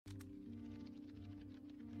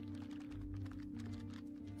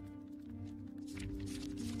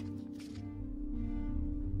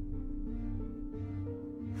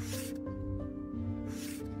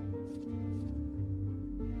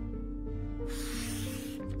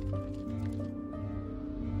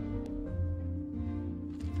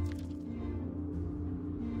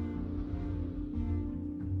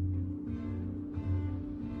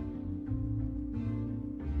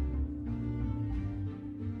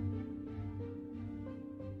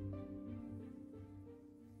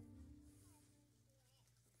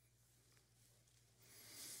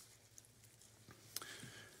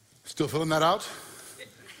Still filling that out?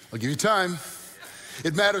 I'll give you time.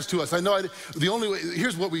 It matters to us. I know the only way,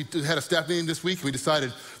 here's what we had a staff meeting this week. We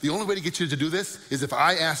decided the only way to get you to do this is if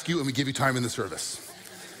I ask you and we give you time in the service.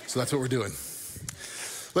 So that's what we're doing.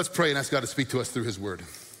 Let's pray and ask God to speak to us through his word.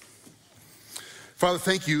 Father,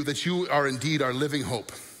 thank you that you are indeed our living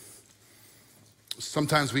hope.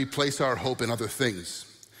 Sometimes we place our hope in other things,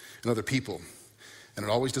 in other people, and it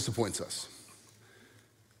always disappoints us.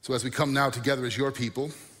 So as we come now together as your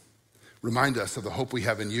people, remind us of the hope we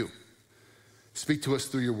have in you. Speak to us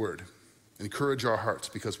through your word. Encourage our hearts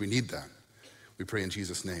because we need that. We pray in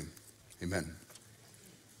Jesus' name. Amen.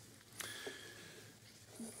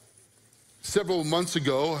 Several months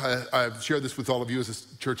ago, I've shared this with all of you as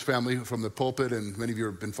a church family from the pulpit, and many of you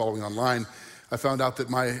have been following online. I found out that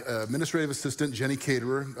my administrative assistant, Jenny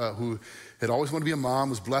Caterer, who had always wanted to be a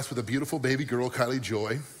mom, was blessed with a beautiful baby girl, Kylie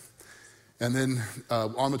Joy. And then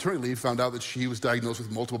on maternity leave, found out that she was diagnosed with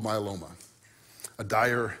multiple myeloma, a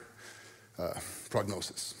dire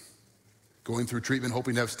prognosis. Going through treatment,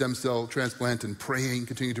 hoping to have stem cell transplant and praying,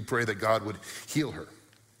 continuing to pray that God would heal her.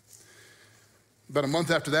 About a month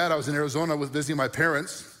after that, I was in Arizona visiting my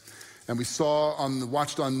parents, and we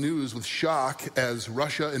watched on news with shock as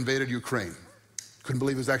Russia invaded Ukraine. Couldn't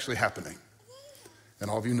believe it was actually happening. And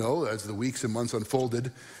all of you know, as the weeks and months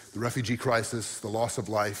unfolded, the refugee crisis, the loss of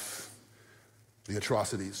life, the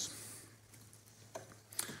atrocities.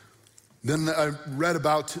 Then I read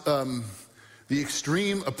about the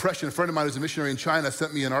extreme oppression. A friend of mine who's a missionary in China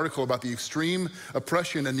sent me an article about the extreme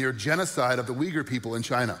oppression and near genocide of the Uyghur people in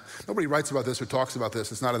China. Nobody writes about this or talks about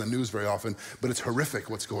this. It's not in the news very often, but it's horrific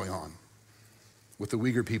what's going on with the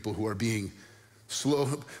Uyghur people who are being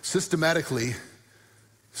systematically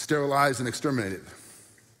sterilized and exterminated.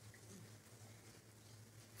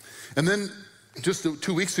 And then just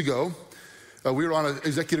 2 weeks ago, we were on an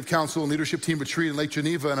executive council and leadership team retreat in Lake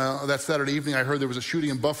Geneva, and that Saturday evening I heard there was a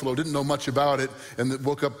shooting in Buffalo. Didn't know much about it, and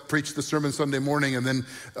woke up, preached the sermon Sunday morning, and then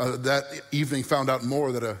that evening found out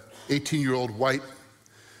more that a 18-year-old white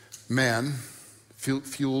man,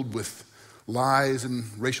 fueled with lies and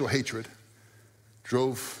racial hatred,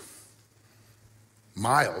 drove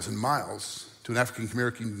miles and miles to an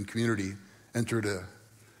African-American community, entered a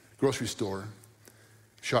grocery store,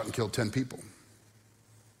 shot and killed 10 people.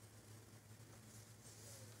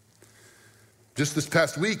 Just this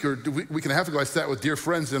past week or a week and a half ago, I sat with dear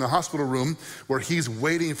friends in a hospital room where he's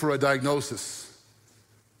waiting for a diagnosis.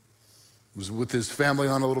 He was with his family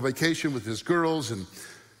on a little vacation with his girls and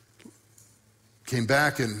came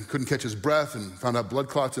back and couldn't catch his breath and found out blood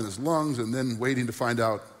clots in his lungs, and then waiting to find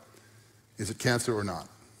out, is it cancer or not?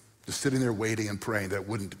 Just sitting there waiting and praying that it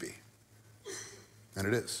wouldn't be. And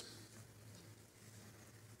it is.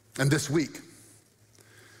 And this week,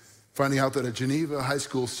 finding out that a Geneva High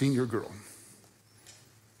School senior girl,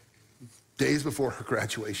 days before her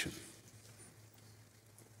graduation,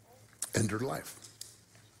 ended her life.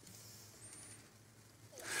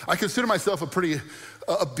 I consider myself a pretty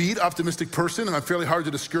upbeat, optimistic person, and I'm fairly hard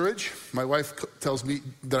to discourage. My wife tells me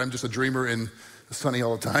that I'm just a dreamer and sunny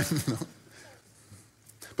all the time. You know?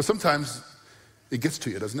 But sometimes it gets to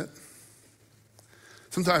you, doesn't it?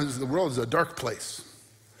 Sometimes the world is a dark place,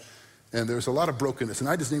 and there's a lot of brokenness, and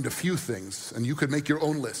I just named a few things, and you could make your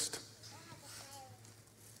own list.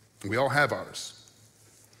 We all have ours.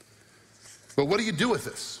 But what do you do with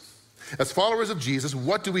this? As followers of Jesus,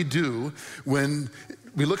 what do we do when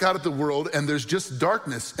we look out at the world and there's just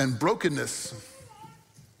darkness and brokenness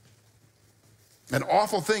and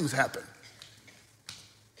awful things happen?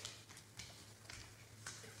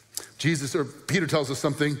 Peter tells us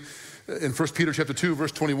something in 1 Peter chapter 2,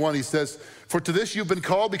 verse 21. He says, "For to this you've been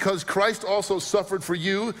called, because Christ also suffered for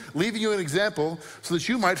you, leaving you an example so that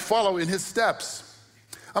you might follow in his steps."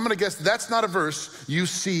 I'm going to guess that's not a verse you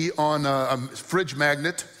see on a fridge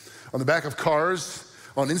magnet, on the back of cars,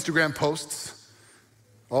 on Instagram posts,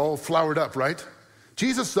 all flowered up, right?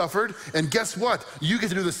 Jesus suffered, and guess what? You get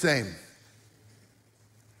to do the same.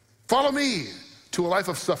 Follow me to a life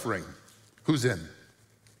of suffering. Who's in?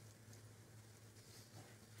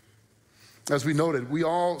 As we noted, we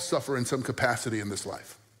all suffer in some capacity in this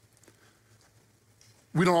life.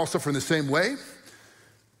 We don't all suffer in the same way.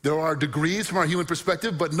 There are degrees from our human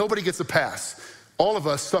perspective, but nobody gets a pass. All of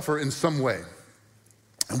us suffer in some way,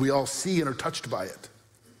 and we all see and are touched by it.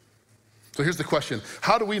 So here's the question: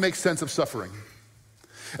 how do we make sense of suffering?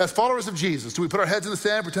 As followers of Jesus, do we put our heads in the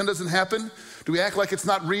sand, pretend it doesn't happen? Do we act like it's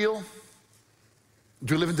not real?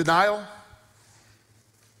 Do we live in denial?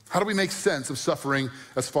 How do we make sense of suffering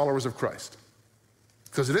as followers of Christ?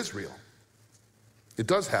 Because it is real. It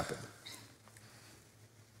does happen.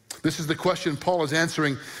 This is the question Paul is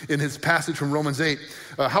answering in his passage from Romans 8.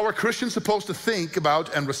 How are Christians supposed to think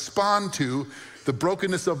about and respond to the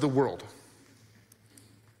brokenness of the world?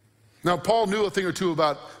 Now, Paul knew a thing or two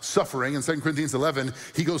about suffering. In 2 Corinthians 11,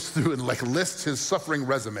 he goes through and lists his suffering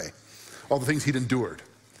resume, all the things he'd endured.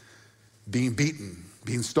 Being beaten,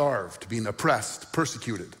 being starved, being oppressed,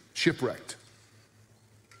 persecuted, shipwrecked.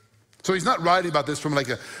 So he's not writing about this from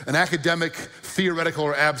an academic, theoretical,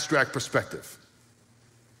 or abstract perspective.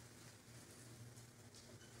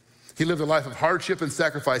 He lived a life of hardship and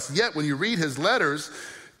sacrifice. Yet, when you read his letters,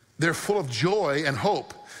 they're full of joy and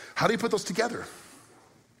hope. How do you put those together?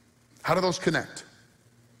 How do those connect?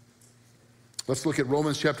 Let's look at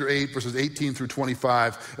Romans chapter 8, verses 18 through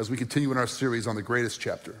 25 as we continue in our series on the greatest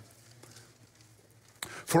chapter.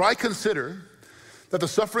 For I consider that the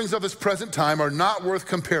sufferings of this present time are not worth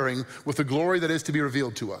comparing with the glory that is to be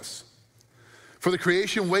revealed to us. For the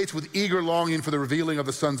creation waits with eager longing for the revealing of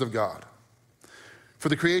the sons of God. For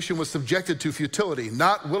the creation was subjected to futility,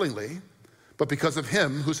 not willingly, but because of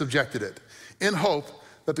him who subjected it, in hope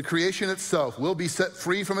that the creation itself will be set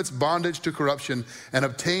free from its bondage to corruption and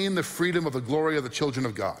obtain the freedom of the glory of the children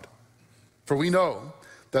of God. For we know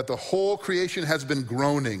that the whole creation has been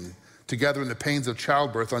groaning together in the pains of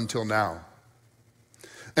childbirth until now.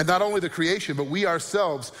 And not only the creation, but we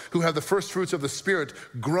ourselves who have the first fruits of the Spirit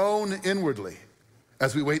groan inwardly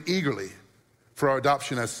as we wait eagerly for our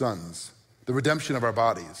adoption as sons, the redemption of our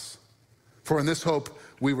bodies. For in this hope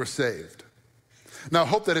we were saved. Now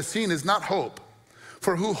hope that is seen is not hope,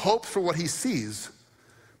 for who hopes for what he sees?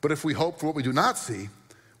 But if we hope for what we do not see,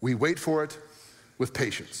 we wait for it with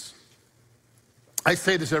patience. I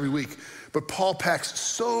say this every week, but Paul packs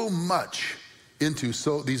so much into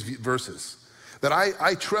these verses that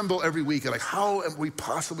I tremble every week at how are we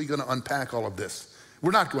possibly going to unpack all of this? We're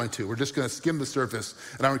not going to. We're just going to skim the surface,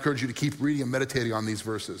 and I encourage you to keep reading and meditating on these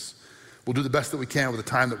verses. We'll do the best that we can with the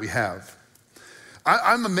time that we have.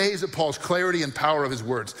 I'm amazed at Paul's clarity and power of his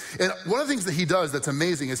words. And one of the things that he does that's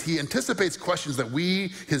amazing is he anticipates questions that we,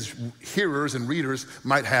 his hearers and readers,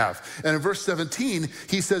 might have. And in verse 17,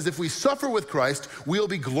 he says, if we suffer with Christ, we'll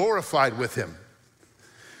be glorified with him.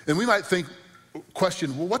 And we might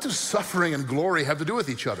question, well, what does suffering and glory have to do with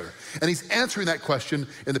each other? And he's answering that question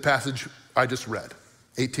in the passage I just read,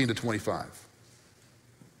 18 to 25.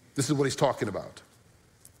 This is what he's talking about.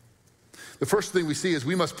 The first thing we see is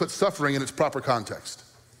we must put suffering in its proper context.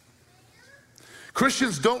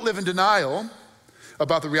 Christians don't live in denial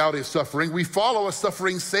about the reality of suffering. We follow a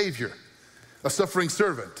suffering Savior, a suffering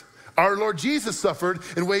servant. Our Lord Jesus suffered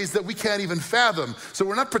in ways that we can't even fathom, so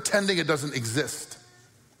we're not pretending it doesn't exist.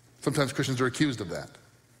 Sometimes Christians are accused of that.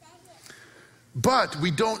 But we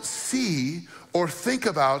don't see or think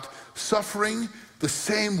about suffering the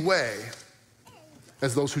same way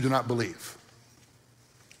as those who do not believe.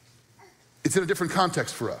 It's in a different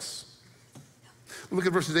context for us. Look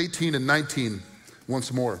at verses 18 and 19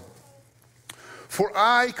 once more. For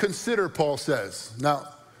I consider, Paul says. Now,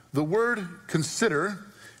 the word consider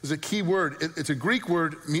is a key word. It's a Greek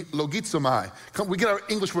word, logizomai. We get our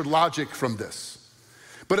English word logic from this.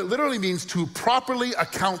 But it literally means to properly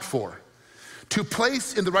account for, to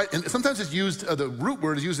place in the right, and sometimes it's used, the root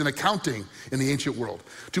word is used in accounting in the ancient world,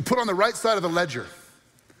 to put on the right side of the ledger,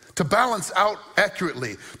 to balance out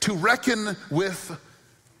accurately, to reckon with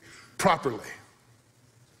properly.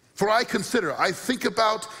 For I consider, I think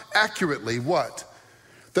about accurately what?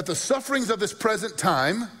 That the sufferings of this present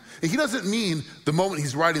time, and he doesn't mean the moment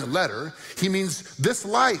he's writing the letter, he means this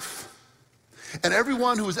life. And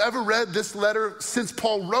everyone who has ever read this letter since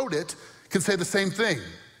Paul wrote it can say the same thing.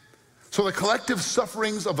 So the collective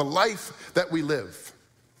sufferings of the life that we live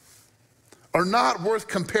are not worth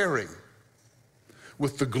comparing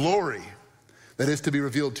with the glory that is to be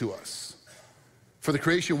revealed to us. For the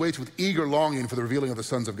creation waits with eager longing for the revealing of the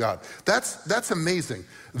sons of God. That's amazing.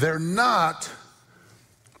 They're not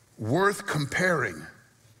worth comparing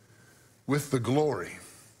with the glory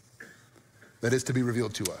that is to be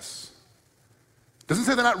revealed to us. Doesn't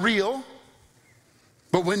say they're not real,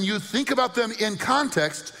 but when you think about them in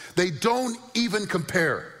context, they don't even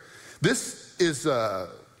compare. This is a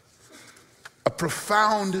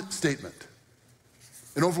profound statement.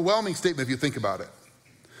 An overwhelming statement if you think about it.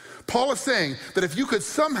 Paul is saying that if you could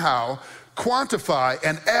somehow quantify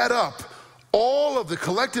and add up all of the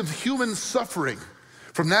collective human suffering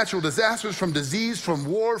from natural disasters, from disease, from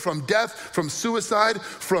war, from death, from suicide,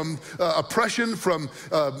 from oppression, from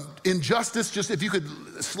injustice, just if you could,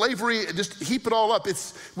 slavery, just heap it all up,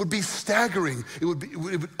 it would be staggering. You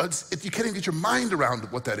can't even get your mind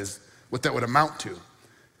around what that is, what that would amount to.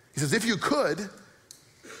 He says, if you could,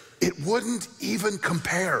 it wouldn't even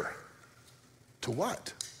compare to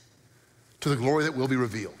what? to the glory that will be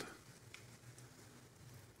revealed.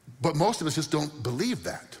 But most of us just don't believe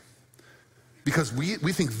that. Because we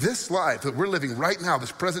think this life that we're living right now,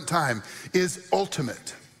 this present time, is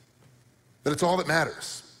ultimate. That it's all that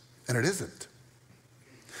matters. And it isn't.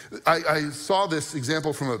 I saw this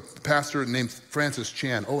example from a pastor named Francis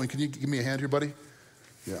Chan. Owen, can you give me a hand here, buddy?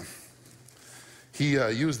 Yeah. He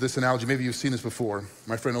used this analogy. Maybe you've seen this before.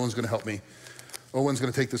 My friend Owen's going to help me. Owen's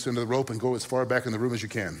going to take this into the rope and go as far back in the room as you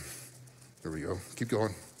can. There we go. Keep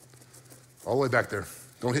going. All the way back there.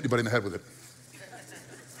 Don't hit anybody in the head with it.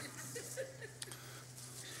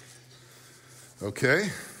 Okay.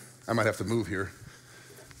 I might have to move here.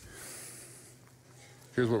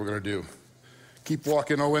 Here's what we're going to do. Keep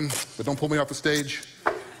walking, Owen, but don't pull me off the stage.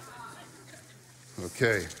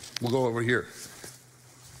 Okay. We'll go over here.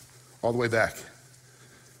 All the way back.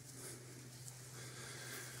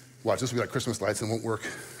 Watch, this will be like Christmas lights and won't work.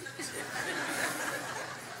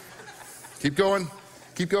 Keep going.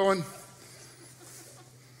 Keep going.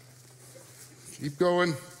 Keep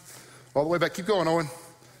going. All the way back. Keep going, Owen.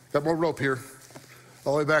 Got more rope here.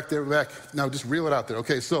 All the way back there, back. Now just reel it out there.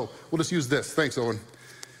 Okay, so we'll just use this. Thanks, Owen.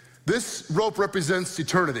 This rope represents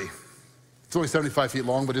eternity. It's only 75 feet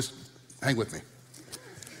long, but just hang with me.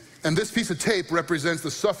 And this piece of tape represents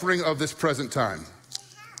the suffering of this present time.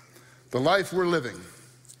 The life we're living.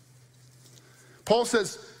 Paul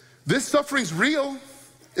says, this suffering's real.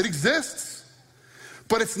 It exists.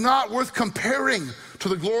 But it's not worth comparing to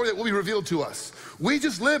the glory that will be revealed to us. We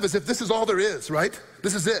just live as if this is all there is, right?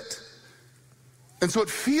 This is it. And so it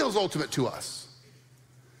feels ultimate to us.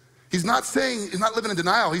 He's not living in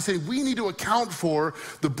denial. He's saying we need to account for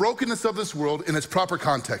the brokenness of this world in its proper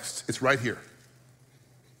context. It's right here.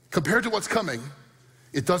 Compared to what's coming,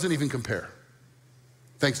 it doesn't even compare.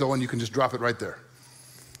 Thanks, Owen. You can just drop it right there.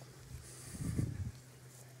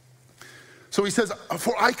 So he says,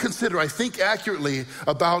 for I think accurately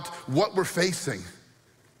about what we're facing.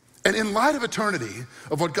 And in light of eternity,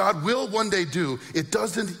 of what God will one day do, it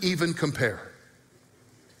doesn't even compare.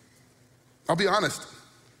 I'll be honest,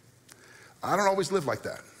 I don't always live like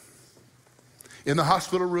that. In the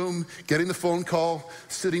hospital room, getting the phone call,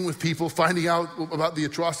 sitting with people, finding out about the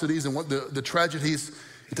atrocities and what the tragedies,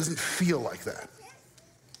 it doesn't feel like that.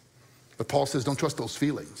 But Paul says, don't trust those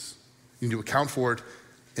feelings. You need to account for it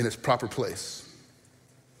in its proper place.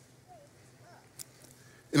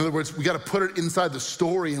 In other words, we got to put it inside the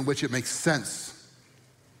story in which it makes sense.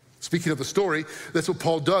 Speaking of the story, that's what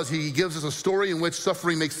Paul does. He gives us a story in which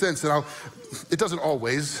suffering makes sense. And it doesn't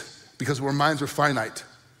always, because our minds are finite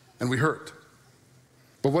and we hurt.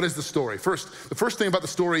 But what is the story? The first thing about the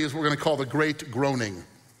story is what we're going to call the great groaning.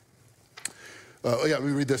 Let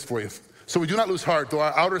me read this for you. So we do not lose heart, though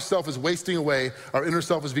our outer self is wasting away, our inner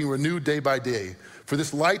self is being renewed day by day. For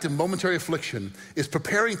this light and momentary affliction is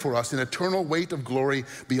preparing for us an eternal weight of glory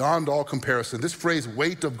beyond all comparison. This phrase,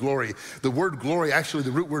 weight of glory, the word glory, actually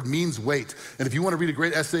the root word means weight. And if you want to read a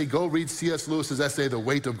great essay, go read C.S. Lewis's essay, The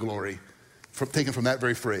Weight of Glory, taken from that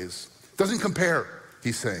very phrase. Doesn't compare,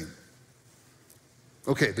 he's saying.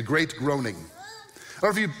 Okay, the great groaning. I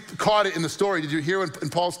don't know if you caught it in the story. Did you hear in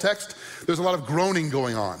Paul's text? There's a lot of groaning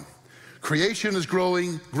going on. Creation is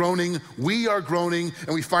groaning, we are groaning,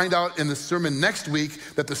 and we find out in the sermon next week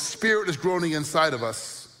that the Spirit is groaning inside of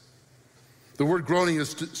us. The word groaning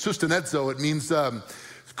is sustanezo. It means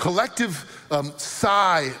collective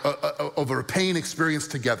sigh over a pain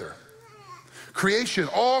experienced together. Creation,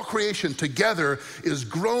 all creation together is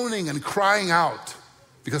groaning and crying out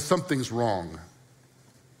because something's wrong.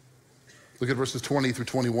 Look at verses 20 through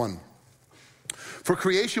 21. For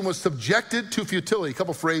creation was subjected to futility. A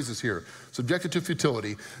couple phrases here. Subjected to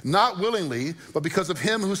futility. Not willingly, but because of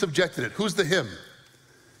him who subjected it. Who's the him?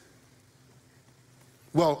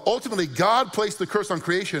 Well, ultimately, God placed the curse on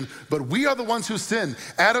creation, but we are the ones who sinned.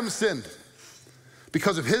 Adam sinned.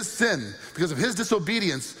 Because of his sin, because of his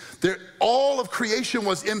disobedience, all of creation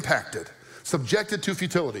was impacted, subjected to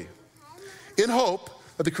futility. In hope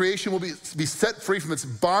that the creation will be set free from its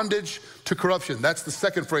bondage to corruption. That's the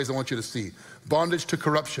second phrase I want you to see. Bondage to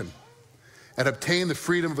corruption. And obtain the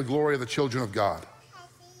freedom of the glory of the children of God.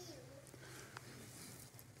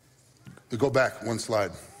 Go back one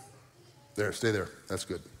slide. There, stay there. That's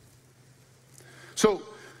good. So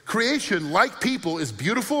creation, like people, is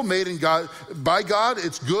beautiful, made in God, by God.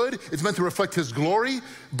 It's good. It's meant to reflect his glory,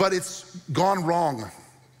 but it's gone wrong.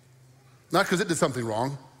 Not because it did something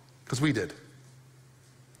wrong, because we did.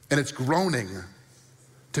 And it's groaning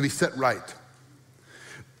to be set right.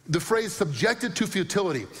 The phrase subjected to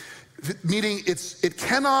futility, meaning it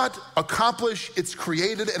cannot accomplish its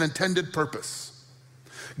created and intended purpose.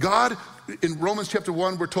 God, in Romans chapter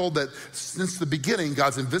 1, we're told that since the beginning,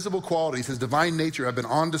 God's invisible qualities, his divine nature, have been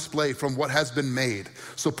on display from what has been made.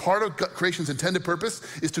 So part of creation's intended purpose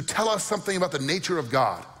is to tell us something about the nature of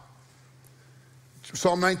God.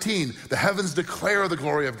 Psalm 19, the heavens declare the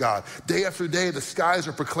glory of God. Day after day, the skies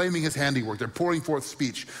are proclaiming his handiwork. They're pouring forth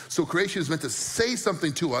speech. So creation is meant to say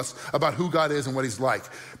something to us about who God is and what he's like.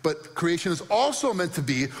 But creation is also meant to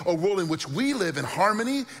be a world in which we live in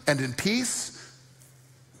harmony and in peace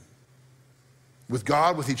with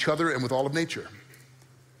God, with each other, and with all of nature.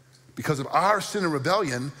 Because of our sin and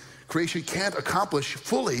rebellion, creation can't accomplish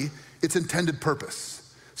fully its intended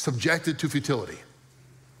purpose, subjected to futility.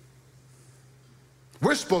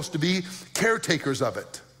 We're supposed to be caretakers of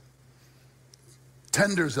it,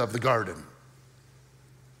 tenders of the garden.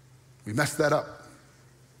 We messed that up.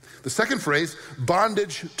 The second phrase,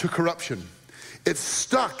 bondage to corruption. It's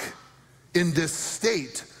stuck in this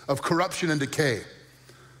state of corruption and decay.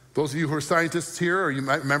 Those of you who are scientists here, or you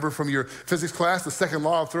might remember from your physics class, the second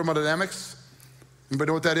law of thermodynamics. Anybody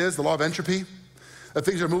know what that is? The law of entropy? That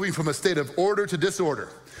things are moving from a state of order to disorder,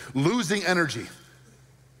 losing energy.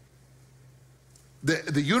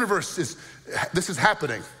 The universe this is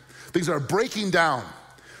happening. Things are breaking down.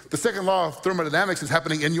 The second law of thermodynamics is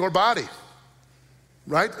happening in your body,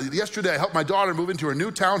 right? Yesterday, I helped my daughter move into her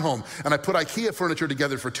new townhome, and I put IKEA furniture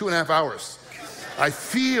together for 2.5 hours. I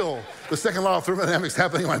feel the second law of thermodynamics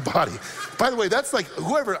happening in my body. By the way, that's like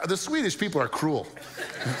the Swedish people are cruel.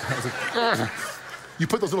 I was like, you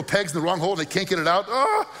put those little pegs in the wrong hole and they can't get it out.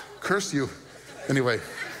 Oh, curse you. Anyway.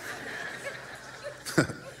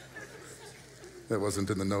 That wasn't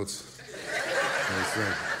in the notes.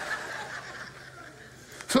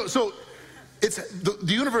 So it's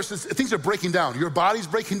the universe things are breaking down. Your body's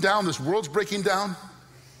breaking down. This world's breaking down.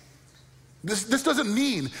 This doesn't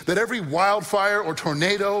mean that every wildfire or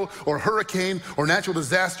tornado or hurricane or natural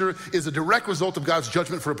disaster is a direct result of God's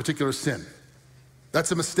judgment for a particular sin.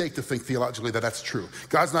 That's a mistake to think theologically that that's true.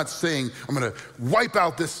 God's not saying, I'm going to wipe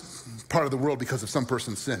out this part of the world because of some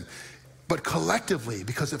person's sin. But collectively,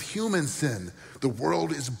 because of human sin, the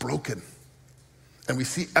world is broken. And we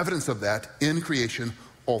see evidence of that in creation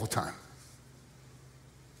all the time.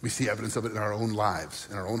 We see evidence of it in our own lives,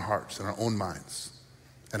 in our own hearts, in our own minds,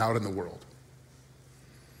 and out in the world.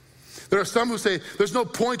 There are some who say there's no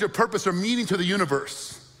point or purpose or meaning to the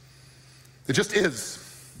universe. It just is.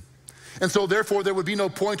 And so therefore there would be no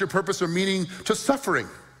point or purpose or meaning to suffering.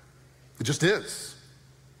 It just is.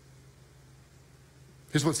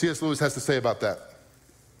 Here's what C.S. Lewis has to say about that.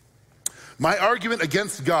 My argument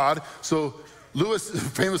against God, so Lewis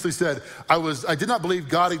famously said, I did not believe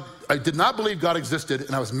God existed,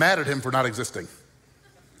 and I was mad at him for not existing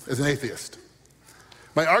as an atheist.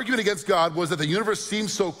 My argument against God was that the universe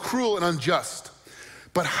seems so cruel and unjust.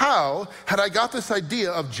 But how had I got this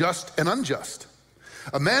idea of just and unjust?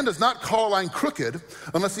 A man does not call a line crooked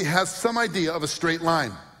unless he has some idea of a straight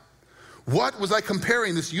line. What was I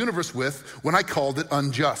comparing this universe with when I called it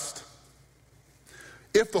unjust?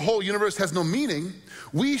 If the whole universe has no meaning,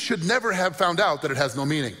 we should never have found out that it has no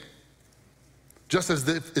meaning. Just as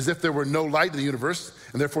if there were no light in the universe,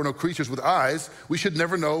 and therefore no creatures with eyes, we should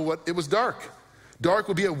never know what it was dark. Dark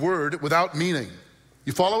would be a word without meaning.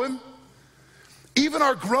 You follow him? Even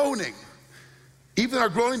our groaning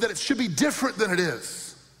that it should be different than it is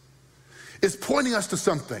pointing us to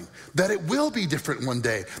something, that it will be different one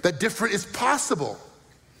day, that different is possible.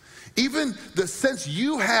 Even the sense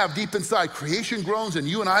you have deep inside, creation groans and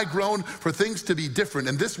you and I groan for things to be different.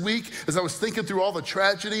 And this week, as I was thinking through all the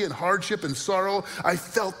tragedy and hardship and sorrow, I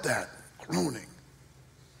felt that groaning.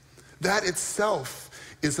 That itself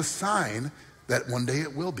is a sign that one day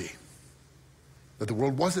it will be, that the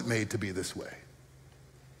world wasn't made to be this way.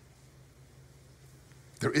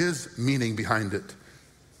 There is meaning behind it,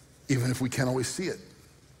 even if we can't always see it.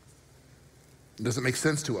 It doesn't make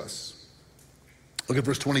sense to us. Look at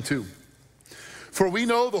verse 22. For we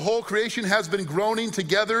know the whole creation has been groaning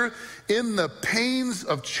together in the pains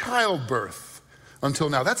of childbirth until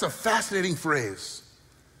now. That's a fascinating phrase.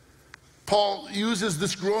 Paul uses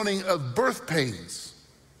this groaning of birth pains,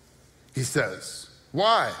 he says.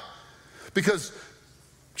 Why? Because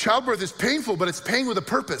childbirth is painful, but it's pain with a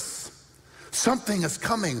purpose. Something is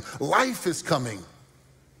coming. Life is coming.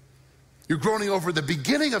 You're groaning over the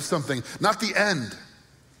beginning of something, not the end.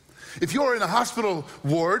 If you're in a hospital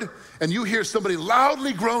ward and you hear somebody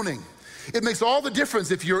loudly groaning, it makes all the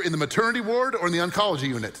difference if you're in the maternity ward or in the oncology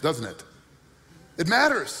unit, doesn't it? It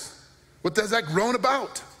matters. What does that groan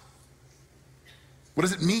about? What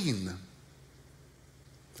does it mean?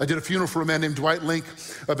 I did a funeral for a man named Dwight Link.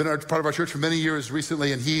 I've been part of our church for many years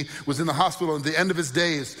recently, and he was in the hospital at the end of his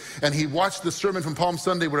days, and he watched the sermon from Palm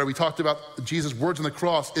Sunday where we talked about Jesus' words on the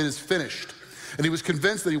cross, "It is finished." And he was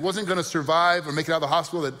convinced that he wasn't going to survive or make it out of the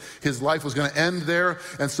hospital, that his life was going to end there.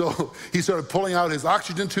 And so he started pulling out his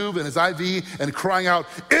oxygen tube and his IV and crying out,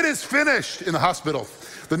 "It is finished," in the hospital.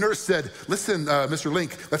 The nurse said, "Listen, Mr.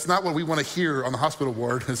 Link, that's not what we want to hear on the hospital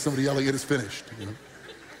ward," and somebody yelling, "It is finished."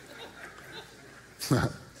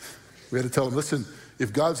 We had to tell him, "Listen,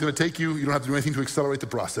 if God's going to take you, you don't have to do anything to accelerate the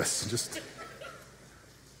process."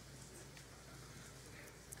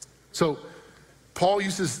 So Paul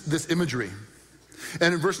uses this imagery.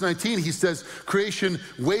 And in verse 19, he says, creation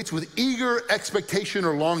waits with eager expectation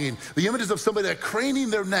or longing. The image is of somebody that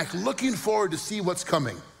craning their neck, looking forward to see what's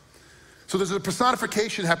coming. So there's a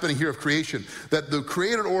personification happening here of creation, that the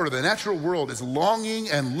created order, the natural world, is longing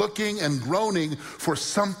and looking and groaning for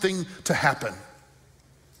something to happen.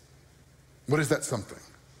 What is that something?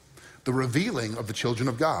 The revealing of the children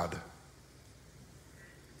of God.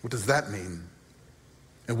 What does that mean?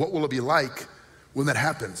 And what will it be like when that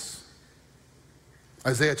happens?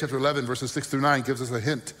 Isaiah chapter 11, verses 6 through 9 gives us a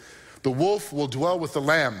hint. The wolf will dwell with the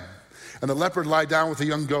lamb, and the leopard lie down with the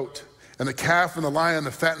young goat, and the calf and the lion,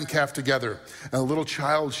 the fattened calf together, and a little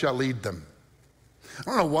child shall lead them. I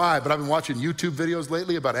don't know why, but I've been watching YouTube videos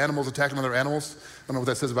lately about animals attacking other animals. I don't know what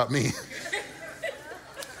that says about me.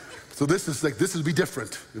 So this would be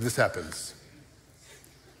different if this happens.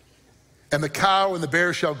 And the cow and the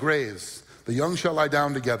bear shall graze, the young shall lie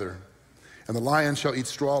down together, and the lion shall eat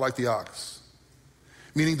straw like the ox.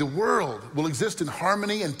 Meaning the world will exist in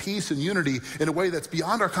harmony and peace and unity in a way that's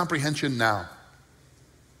beyond our comprehension now.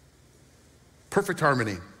 Perfect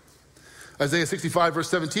harmony. Isaiah 65 verse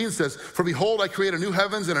 17 says, "For behold, I create a new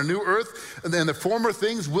heavens and a new earth, and then the former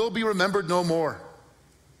things will be remembered no more."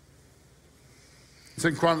 In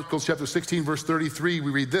 2 Chronicles chapter 16 verse 33,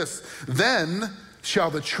 we read this, "Then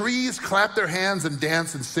shall the trees clap their hands and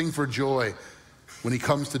dance and sing for joy when he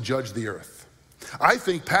comes to judge the earth." I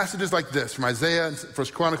think passages like this from Isaiah and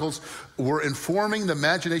 1 Chronicles were informing the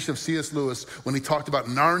imagination of C.S. Lewis when he talked about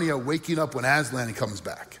Narnia waking up when Aslan comes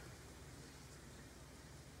back.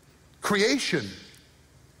 Creation.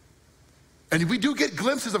 And we do get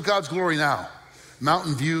glimpses of God's glory now.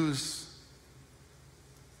 Mountain views,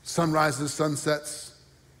 sunrises, sunsets.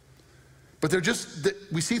 But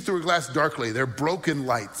we see through a glass darkly. They're broken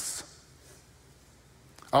lights.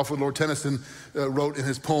 Alfred Lord Tennyson wrote in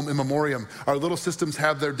his poem, In Memoriam, "Our little systems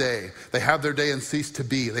have their day. They have their day and cease to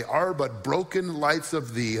be. They are but broken lights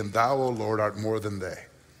of thee, and thou, O Lord, art more than they."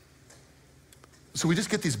 So we just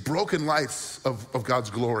get these broken lights of God's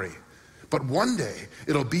glory. But one day,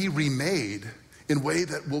 it'll be remade in a way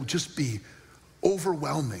that will just be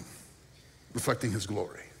overwhelming, reflecting his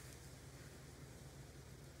glory.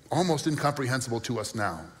 Almost incomprehensible to us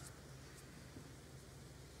now.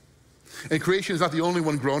 And creation is not the only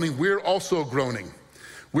one groaning. We're also groaning.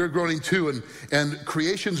 We're groaning too. And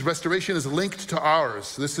creation's restoration is linked to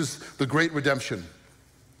ours. This is the great redemption.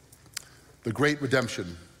 The great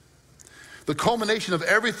redemption. The culmination of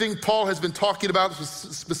everything Paul has been talking about,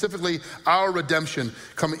 specifically our redemption,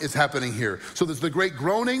 is happening here. So there's the great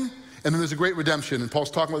groaning, and then there's a great redemption. And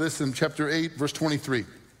Paul's talking about this in chapter 8, verse 23.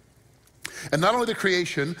 And not only the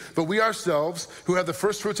creation, but we ourselves, who have the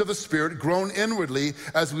first fruits of the Spirit, groan inwardly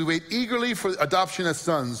as we wait eagerly for adoption as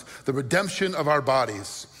sons, the redemption of our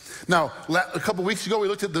bodies. Now, a couple weeks ago, we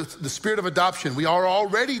looked at the spirit of adoption. We are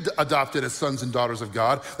already adopted as sons and daughters of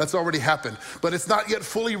God. That's already happened. But it's not yet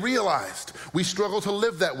fully realized. We struggle to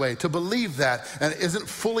live that way, to believe that, and it isn't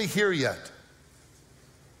fully here yet.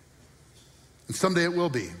 And someday it will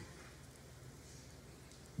be.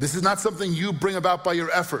 This is not something you bring about by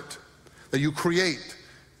your effort, that you create.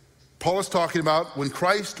 Paul is talking about when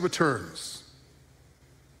Christ returns,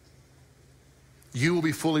 you will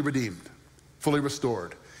be fully redeemed, fully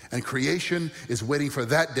restored. And creation is waiting for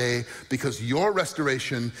that day because your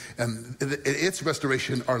restoration and its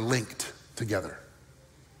restoration are linked together.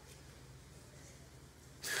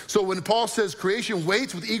 So when Paul says creation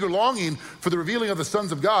waits with eager longing for the revealing of the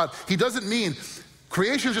sons of God, he doesn't mean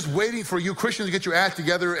creation is just waiting for you Christians to get your act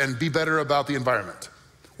together and be better about the environment.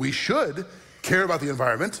 We should care about the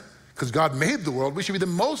environment because God made the world. We should be the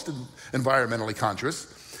most environmentally conscious,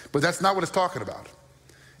 but that's not what it's talking about.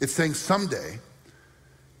 It's saying someday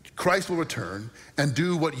Christ will return and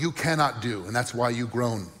do what you cannot do, and that's why you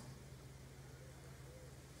groan.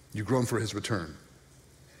 You groan for his return.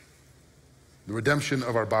 The redemption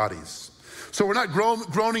of our bodies. So we're not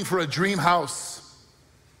groaning for a dream house.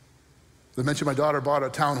 I mentioned my daughter bought a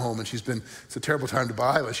townhome, and it's a terrible time to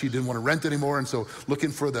buy, but she didn't want to rent anymore, and so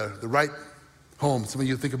looking for the right home. Some of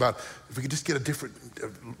you think about if we could just get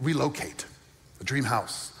relocate, a dream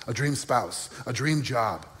house, a dream spouse, a dream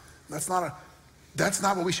job. That's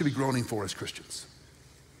not what we should be groaning for as Christians.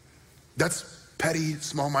 That's petty,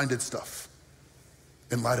 small-minded stuff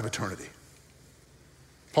in light of eternity.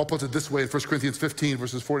 Paul puts it this way in 1 Corinthians 15,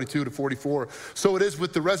 verses 42 to 44. So it is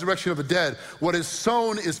with the resurrection of the dead. What is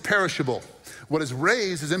sown is perishable. What is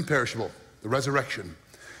raised is imperishable, the resurrection.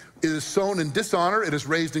 It is sown in dishonor, it is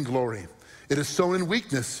raised in glory. It is sown in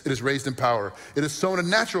weakness, it is raised in power. It is sown a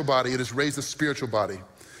natural body, it is raised a spiritual body.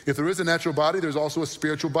 If there is a natural body, there's also a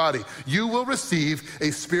spiritual body. You will receive a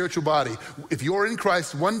spiritual body. If you're in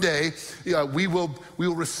Christ, one day we will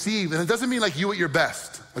receive, and it doesn't mean like you at your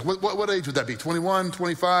best. Like what age would that be? 21,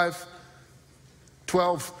 25,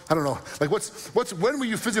 12? I don't know. Like when were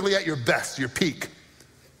you physically at your best, your peak?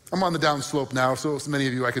 I'm on the down slope now, so many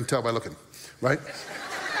of you I can tell by looking, right?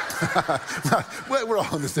 We're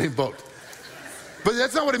all in the same boat. But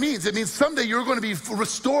that's not what it means. It means someday you're going to be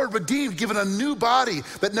restored, redeemed, given a new body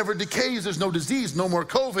that never decays. There's no disease, no more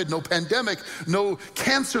COVID, no pandemic, no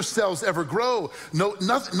cancer cells ever grow.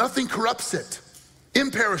 Nothing corrupts it.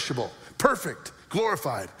 Imperishable, perfect,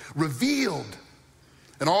 glorified, revealed.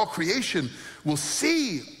 And all creation will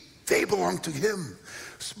see they belong to him.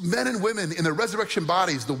 Men and women in their resurrection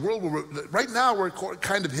bodies, the world will, right now we're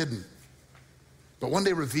kind of hidden, but one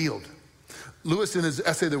day revealed. Lewis, in his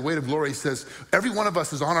essay, The Weight of Glory, says, every one of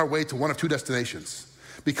us is on our way to one of two destinations,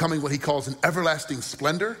 becoming what he calls an everlasting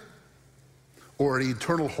splendor or an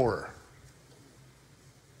eternal horror.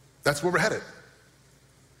 That's where we're headed.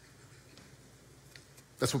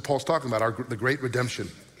 That's what Paul's talking about, the great redemption.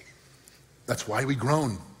 That's why we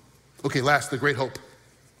groan. Okay, last, the great hope.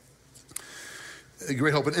 A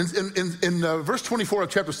great hope. In verse 24 of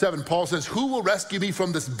chapter 7, Paul says, who will rescue me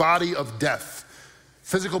from this body of death?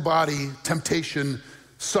 Physical body, temptation,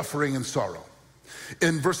 suffering, and sorrow.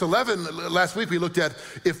 In verse 11, last week we looked at,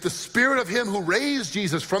 if the spirit of him who raised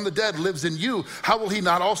Jesus from the dead lives in you, how will he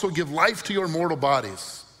not also give life to your mortal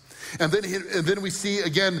bodies? And then we see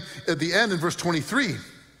again at the end in verse 23,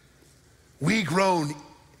 we groan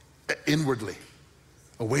inwardly,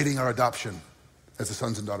 awaiting our adoption as the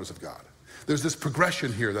sons and daughters of God. There's this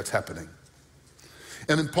progression here that's happening.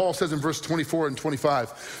 And then Paul says in verse 24 and 25,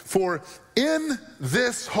 for in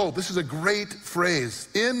this hope, this is a great phrase,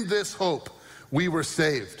 in this hope we were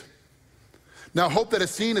saved. Now hope that is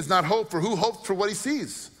seen is not hope, for who hopes for what he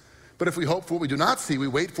sees? But if we hope for what we do not see, we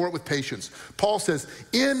wait for it with patience. Paul says,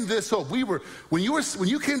 in this hope, when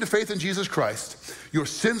you came to faith in Jesus Christ, your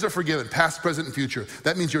sins are forgiven, past, present, and future.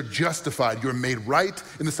 That means you're justified, you're made right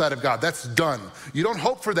in the sight of God. That's done. You don't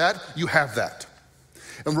hope for that, you have that.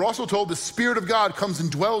 And we're also told the Spirit of God comes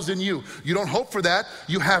and dwells in you. You don't hope for that,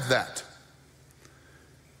 you have that.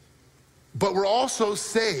 But we're also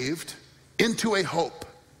saved into a hope.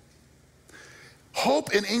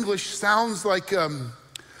 Hope in English sounds like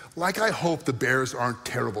I hope the Bears aren't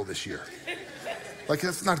terrible this year. Like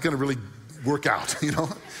that's not gonna really work out, you know?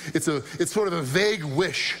 It's sort of a vague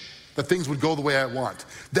wish that things would go the way I want.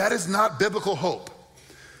 That is not biblical hope.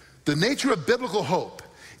 The nature of biblical hope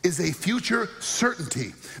is a future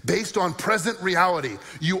certainty based on present reality.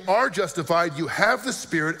 You are justified, you have the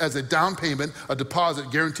Spirit as a down payment, a deposit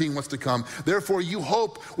guaranteeing what's to come. Therefore, you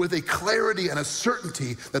hope with a clarity and a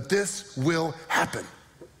certainty that this will happen.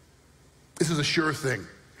 This is a sure thing.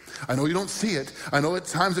 I know you don't see it. I know at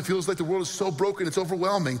times it feels like the world is so broken, it's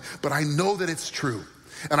overwhelming, but I know that it's true.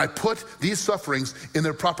 And I put these sufferings in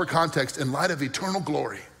their proper context in light of eternal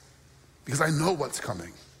glory because I know what's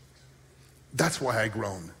coming. That's why I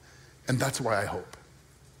groan, and that's why I hope.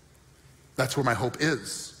 That's where my hope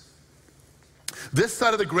is. This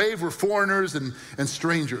side of the grave, we're foreigners and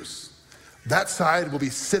strangers. That side will be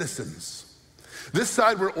citizens. This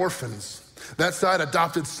side, we're orphans. That side,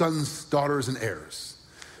 adopted sons, daughters, and heirs.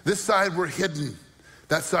 This side, we're hidden.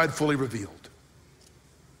 That side, fully revealed.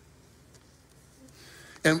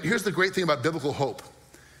 And here's the great thing about biblical hope.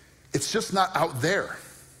 It's just not out there.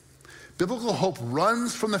 Biblical hope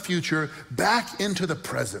runs from the future back into the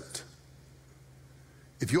present.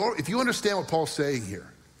 If you understand what Paul's saying here,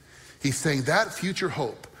 he's saying that future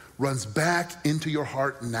hope runs back into your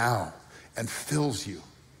heart now and fills you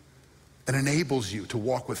and enables you to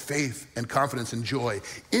walk with faith and confidence and joy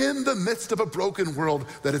in the midst of a broken world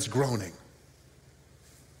that is groaning.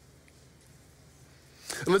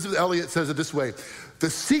 Elizabeth Elliot says it this way,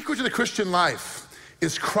 the secret to the Christian life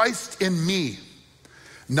is Christ in me,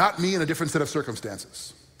 not me in a different set of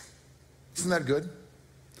circumstances. Isn't that good?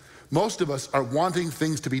 Most of us are wanting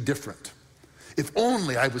things to be different. If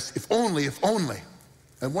only.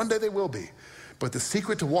 And one day they will be. But the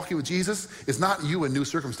secret to walking with Jesus is not you in new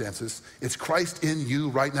circumstances. It's Christ in you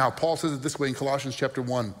right now. Paul says it this way in Colossians chapter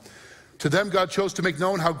 1. To them God chose to make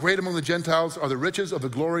known how great among the Gentiles are the riches of the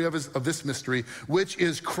glory of this mystery, which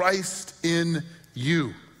is Christ in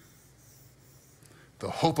you, the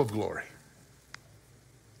hope of glory.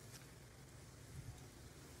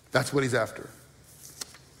 That's what he's after.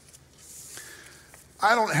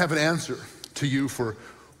 I don't have an answer to you for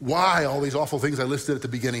why all these awful things I listed at the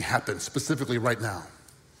beginning happen, specifically right now.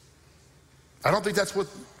 I don't think that's what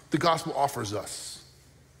the gospel offers us,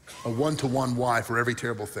 a one-to-one why for every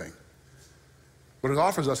terrible thing. What it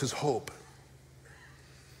offers us is hope,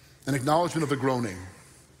 an acknowledgement of the groaning,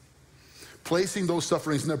 placing those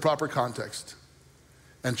sufferings in their proper context,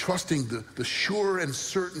 and trusting the sure and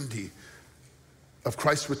certainty of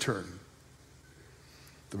Christ's return,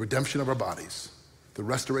 the redemption of our bodies, the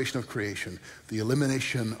restoration of creation, the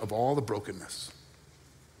elimination of all the brokenness.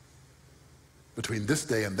 Between this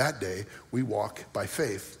day and that day, we walk by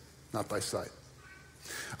faith, not by sight.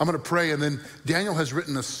 I'm going to pray, and then Daniel has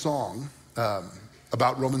written a song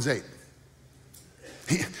about Romans 8.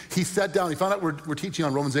 He sat down, he found out we're teaching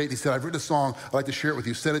on Romans 8, and he said, I've written a song, I'd like to share it with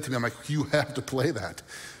you. Send it to me. I'm like, you have to play that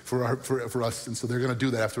for us. And so they're going to do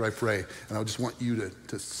that after I pray. And I just want you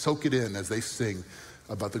to soak it in as they sing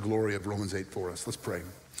about the glory of Romans 8 for us. Let's pray.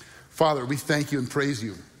 Father, we thank you and praise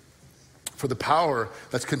you for the power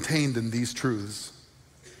that's contained in these truths.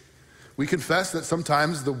 We confess that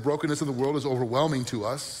sometimes the brokenness of the world is overwhelming to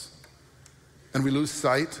us, and we lose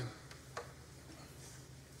sight,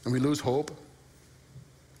 and we lose hope.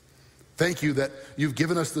 Thank you that you've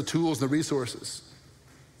given us the tools and the resources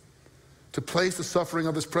to place the suffering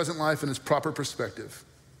of this present life in its proper perspective,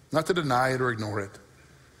 not to deny it or ignore it,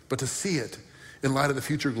 but to see it in light of the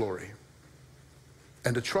future glory,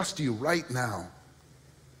 and to trust you right now,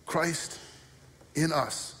 Christ in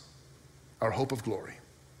us, our hope of glory.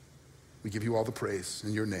 We give you all the praise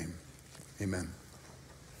in your name. Amen.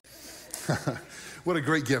 What a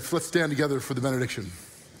great gift. Let's stand together for the benediction.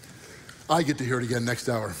 I get to hear it again next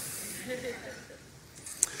hour.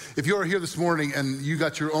 If you are here this morning and you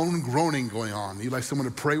got your own groaning going on, you'd like someone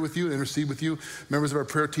to pray with you, intercede with you, members of our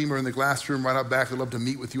prayer team are in the glass room right out back. They'd love to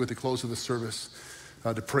meet with you at the close of the service,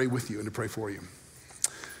 to pray with you and to pray for you.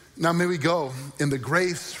 Now may we go in the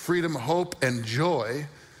grace, freedom, hope, and joy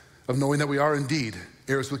of knowing that we are indeed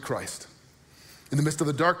heirs with Christ. In the midst of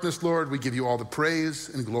the darkness, Lord, we give you all the praise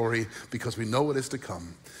and glory because we know what is to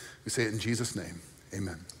come. We say it in Jesus' name.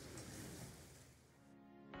 Amen.